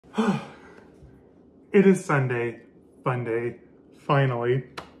It is Sunday, fun day, finally.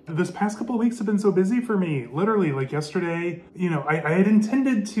 This past couple of weeks have been so busy for me. Literally, like yesterday, you know, I had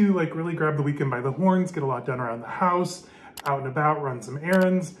intended to like really grab the weekend by the horns, get a lot done around the house, out and about, run some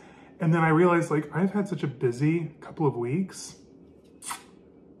errands. And then I realized like I've had such a busy couple of weeks.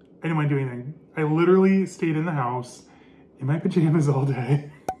 I didn't want to do anything. I literally stayed in the house in my pajamas all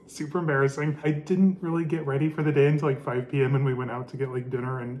day. Super embarrassing. I didn't really get ready for the day until like 5 p.m. and we went out to get like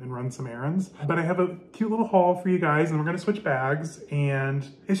dinner and run some errands. But I have a cute little haul for you guys and we're gonna switch bags and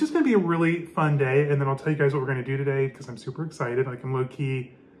it's just gonna be a really fun day. And then I'll tell you guys what we're gonna do today because I'm super excited. Like I'm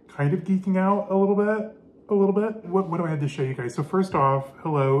low-key kind of geeking out a little bit. What do I have to show you guys? So first off,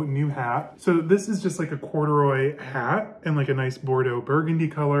 hello, new hat. So this is just like a corduroy hat and like a nice Bordeaux burgundy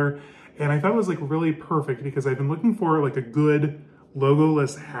color. And I thought it was like really perfect because I've been looking for like a good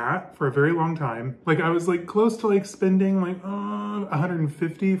logoless hat for a very long time. Like I was like close to like spending like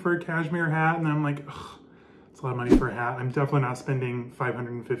 $150 for a cashmere hat. And I'm like, ugh, it's a lot of money for a hat. I'm definitely not spending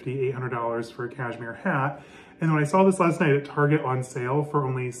 $550, $800 for a cashmere hat. And when I saw this last night at Target on sale for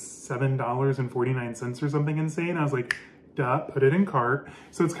only $7.49 or something insane, I was like, duh, put it in cart.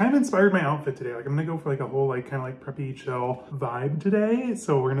 So it's kind of inspired my outfit today. Like I'm gonna go for like a whole like kind of like preppy chill vibe today.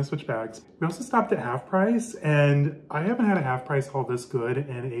 So we're gonna switch bags. We also stopped at Half Price and I haven't had a Half Price haul this good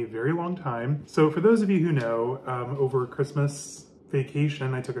in a very long time. So for those of you who know, over Christmas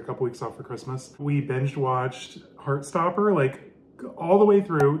vacation, I took a couple weeks off for Christmas. We binge watched Heartstopper like all the way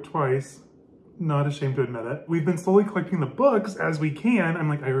through twice. Not ashamed to admit it. We've been slowly collecting the books as we can. I'm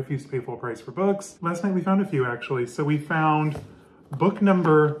like, I refuse to pay full price for books. Last night we found a few actually. So we found book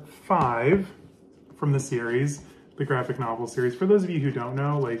number 5 from the series, the graphic novel series. For those of you who don't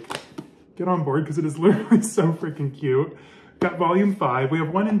know, like get on board because it is literally so freaking cute. Got volume 5. We have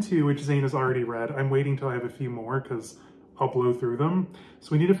 1 and 2, which Zane has already read. I'm waiting till I have a few more because I'll blow through them. So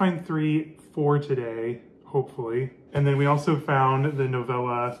we need to find 3 for today, hopefully. And then we also found the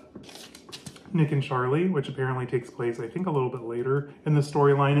novella Nick and Charlie, which apparently takes place, I think, a little bit later in the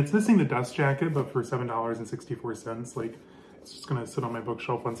storyline. It's missing the dust jacket, but for $7.64. Like, it's just gonna sit on my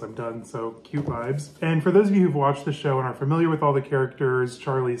bookshelf once I'm done, so cute vibes. And for those of you who've watched the show and are familiar with all the characters,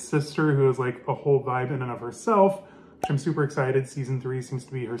 Charlie's sister, who is like a whole vibe in and of herself, which I'm super excited, season 3 seems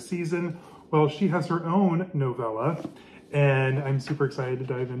to be her season. Well, she has her own novella, and I'm super excited to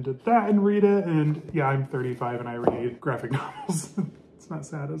dive into that and read it. And yeah, I'm 35 and I read graphic novels. It's not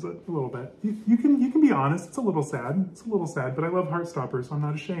sad, is it? A little bit. You can be honest, it's a little sad. It's a little sad, but I love Heartstopper, so I'm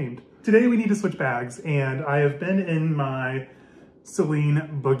not ashamed. Today we need to switch bags, and I have been in my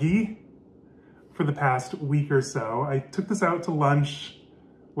Celine Boogie for the past week or so. I took this out to lunch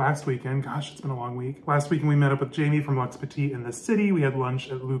last weekend. Gosh, it's been a long week. Last weekend we met up with Jamie from Luxe Petite in the city. We had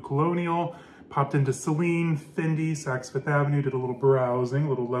lunch at Lou Colonial, popped into Celine, Fendi, Saks Fifth Avenue, did a little browsing, a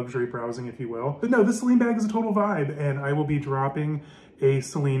little luxury browsing, if you will. But no, this Celine bag is a total vibe, and I will be dropping a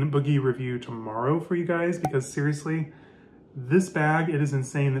Celine Boogie review tomorrow for you guys because seriously, this bag, it is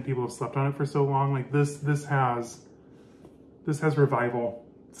insane that people have slept on it for so long. Like this has revival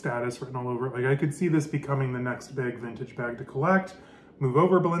status written all over it. Like I could see this becoming the next big vintage bag to collect. Move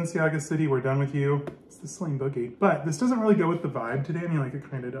over, Balenciaga City, we're done with you. It's the Celine Boogie. But this doesn't really go with the vibe today. I mean, like it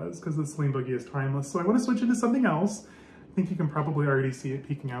kind of does because the Celine Boogie is timeless. So I want to switch into something else. I think you can probably already see it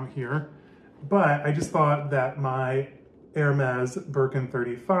peeking out here. But I just thought that my Hermès Birkin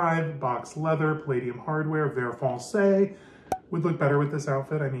 35, box leather, palladium hardware, Vert Foncé would look better with this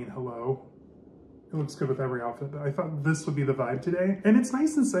outfit. I mean, hello. It looks good with every outfit, but I thought this would be the vibe today. And it's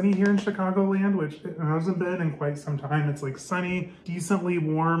nice and sunny here in Chicagoland, which it hasn't been in quite some time. It's like sunny, decently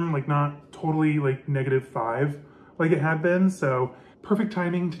warm, like not totally like -5 like it had been. So perfect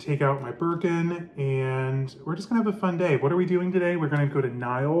timing to take out my Birkin and we're just gonna have a fun day. What are we doing today? We're gonna go to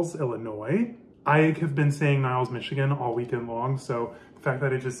Niles, Illinois. I have been saying Niles, Michigan all weekend long. So the fact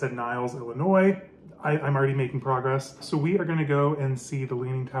that I just said Niles, Illinois, I'm already making progress. So we are gonna go and see the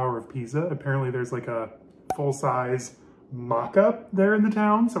Leaning Tower of Pisa. Apparently there's like a full-size mock-up there in the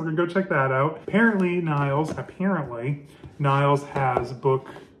town. So we're gonna go check that out. Apparently Niles has book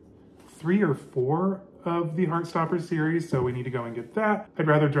 3 or 4 of the Heartstopper series. So we need to go and get that. I'd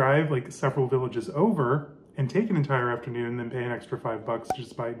rather drive like several villages over and take an entire afternoon than pay an extra $5 to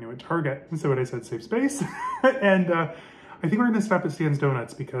just buy it new at Target. And so what I said, save space. And I think we're gonna stop at Stan's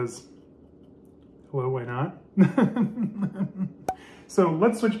Donuts because, hello, why not? So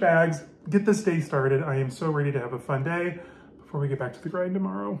let's switch bags, get this day started. I am so ready to have a fun day before we get back to the grind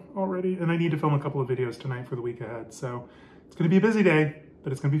tomorrow already. And I need to film a couple of videos tonight for the week ahead. So it's gonna be a busy day,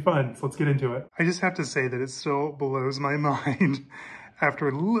 but it's gonna be fun. So let's get into it. I just have to say that it still blows my mind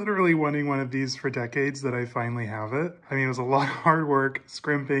after literally wanting one of these for decades that I finally have it. I mean, it was a lot of hard work,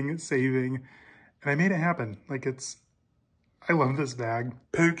 scrimping, saving, and I made it happen. Like I love this bag.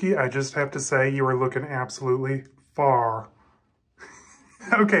 Pookie, I just have to say you are looking absolutely far.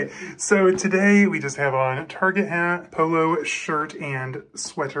 Okay, so today we just have on Target hat, polo shirt, and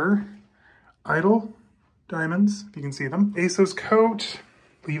sweater. Idol diamonds, if you can see them. ASOS coat,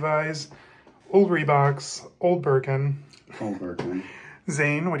 Levi's, old Reeboks, old Birkin. Old Birkin.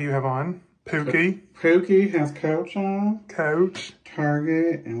 Zane, what do you have on? Pookie. Pookie has Coach on. Coach.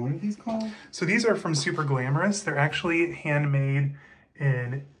 Target, and what are these called? So these are from Super Glamorous. They're actually handmade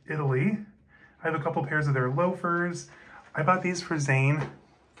in Italy. I have a couple pairs of their loafers. I bought these for Zane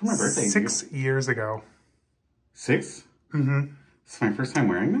for my birthday 6 years ago. 6? Mm-hmm. It's my first time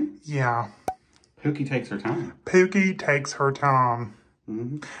wearing them? Yeah. Pookie takes her time. Pookie takes her time.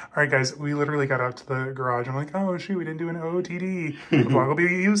 Mm-hmm. All right, guys, we literally got out to the garage. I'm like, oh, shoot, we didn't do an OOTD. The vlog will be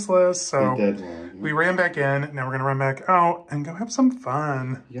useless. So we ran back in. Now we're going to run back out and go have some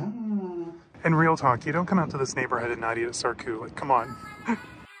fun. Yeah. And real talk, you don't come out to this neighborhood and not eat at Sarku. Like, come on.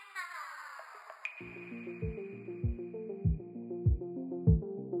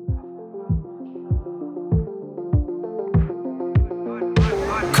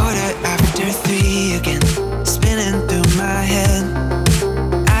 After 3 again, spinning through my head.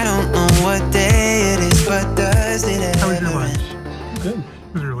 I don't know what day it is, but does it ever? How was your lunch? Good.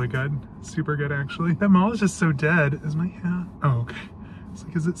 It was really good. Super good, actually. That mall is just so dead. Is my hat? Oh, okay. It's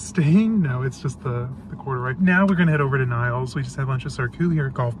like, is it staying? No, it's just the corduroy. Now we're gonna head over to Niles. We just had lunch at Sarku here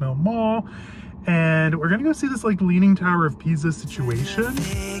at Golf Mill Mall. And we're gonna go see this like Leaning Tower of Pisa situation.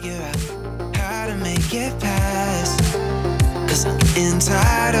 Figure out how to make it past. 'Cause I'm getting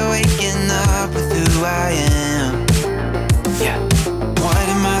tired of waking up with who I am. Yeah. What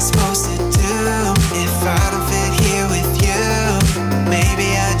am I supposed to do if I don't fit here with you?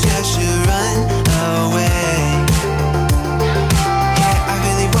 Maybe I just should run away. Yeah, I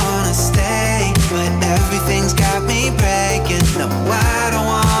really wanna stay, but everything's got me breaking. No, I don't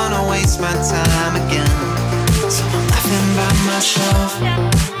wanna waste my time again. So I'm laughing by myself.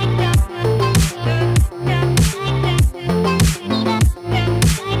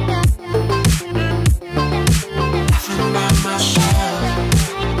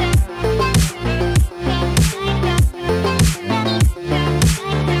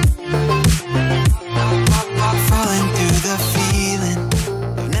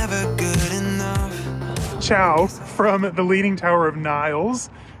 From the Leaning Tower of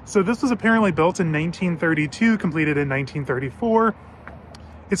Niles. So this was apparently built in 1932, completed in 1934.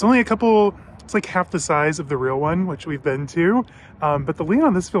 It's only it's like half the size of the real one, which we've been to. But the lean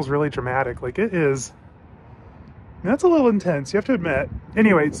on this feels really dramatic. Like it is, that's a little intense, you have to admit.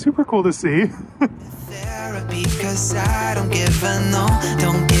 Anyway, it's super cool to see. Therapy, 'cause I don't give a no,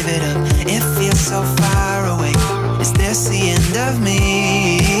 don't give it up. It feels so far away. Is this the end of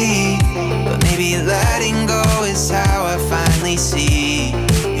me? But maybe letting go is how I finally see.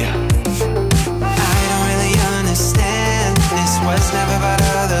 Yeah. I don't really understand. This was never part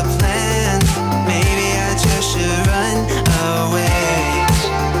of the plan. Maybe I just should run away.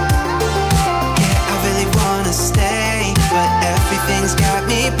 Yeah, I really wanna stay, but everything's got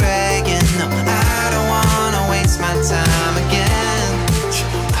me begging. No, I don't wanna waste my time again.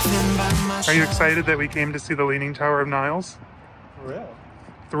 Are you excited that we came to see the Leaning Tower of Niles? Thrilled.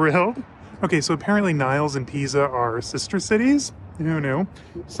 Thrilled? Okay, so apparently Niles and Pisa are sister cities. Who knew?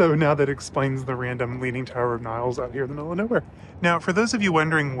 So now that explains the random Leaning Tower of Niles out here in the middle of nowhere. Now, for those of you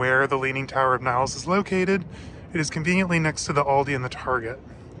wondering where the Leaning Tower of Niles is located, it is conveniently next to the Aldi and the Target.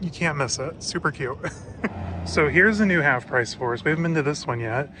 You can't miss it. Super cute. So here's a new half price for us. We haven't been to this one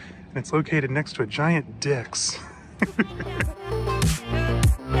yet, and it's located next to a giant Dick's.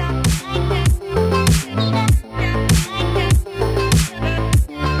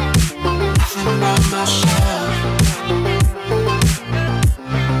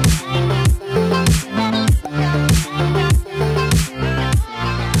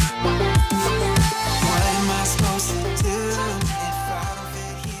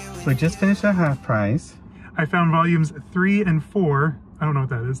 We just finished our half price. I found volumes 3 and 4. I don't know what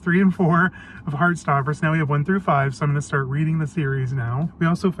that is. 3 and 4 of Heartstoppers. Now we have 1 through 5, so I'm going to start reading the series now. We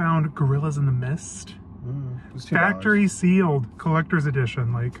also found Gorillas in the Mist. Factory sealed collector's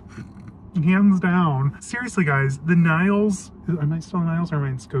edition, like hands down. Seriously, guys, the Niles. Am I still in Niles or am I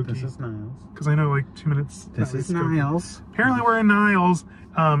in Skokie? This is Niles. Because I know like 2 minutes. This is Niles. Apparently we're in Niles.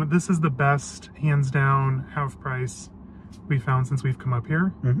 This is the best, hands down, half price we found since we've come up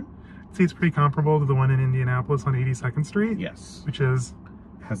here. See, it's pretty comparable to the one in Indianapolis on 82nd Street. Yes. Which is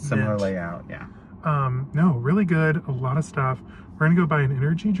has similar layout, yeah. No, really good. A lot of stuff. We're gonna go buy an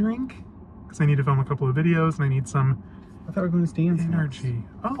energy drink because I need to film a couple of videos and I need some I thought we were going to Stan's. energy.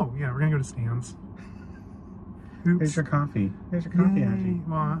 Oh, yeah, we're gonna go to Stan's. Oops. Here's your coffee. Here's your coffee, Auntie.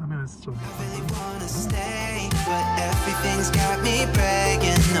 Well, I'm gonna still. I really wanna stay, but everything's got me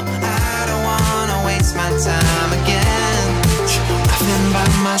begging. No, I don't wanna waste my time again. Laughing by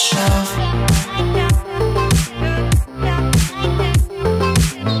myself.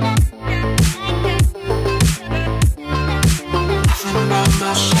 Laughing by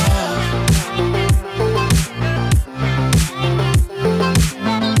myself.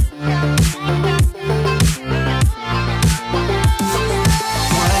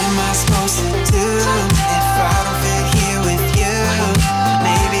 What am I supposed to do if I don't fit here with you?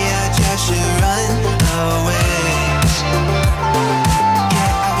 Maybe I just should run away.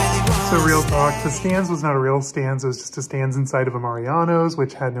 Yeah, I really want So real talk, the Stan's was not a real Stan's, it was just a Stan's inside of a Mariano's,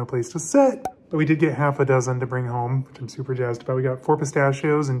 which had no place to sit. But we did get half a dozen to bring home, which I'm super jazzed about. We got 4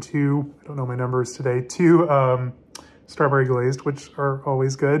 pistachios and 2, I don't know my numbers today, 2 strawberry glazed, which are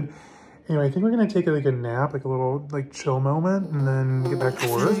always good. Anyway, I think we're gonna take like a nap, like a little like chill moment, and then get back to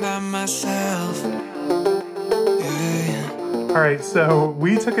work. by myself. Yeah. All right, so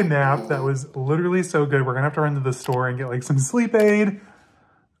we took a nap that was literally so good. We're gonna have to run to the store and get like some sleep aid.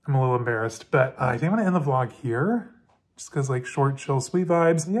 I'm a little embarrassed, but I think I'm gonna end the vlog here. Just because like short, chill, sweet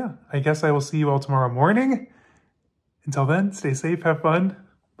vibes. Yeah, I guess I will see you all tomorrow morning. Until then, stay safe, have fun.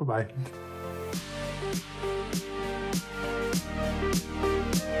 Bye-bye.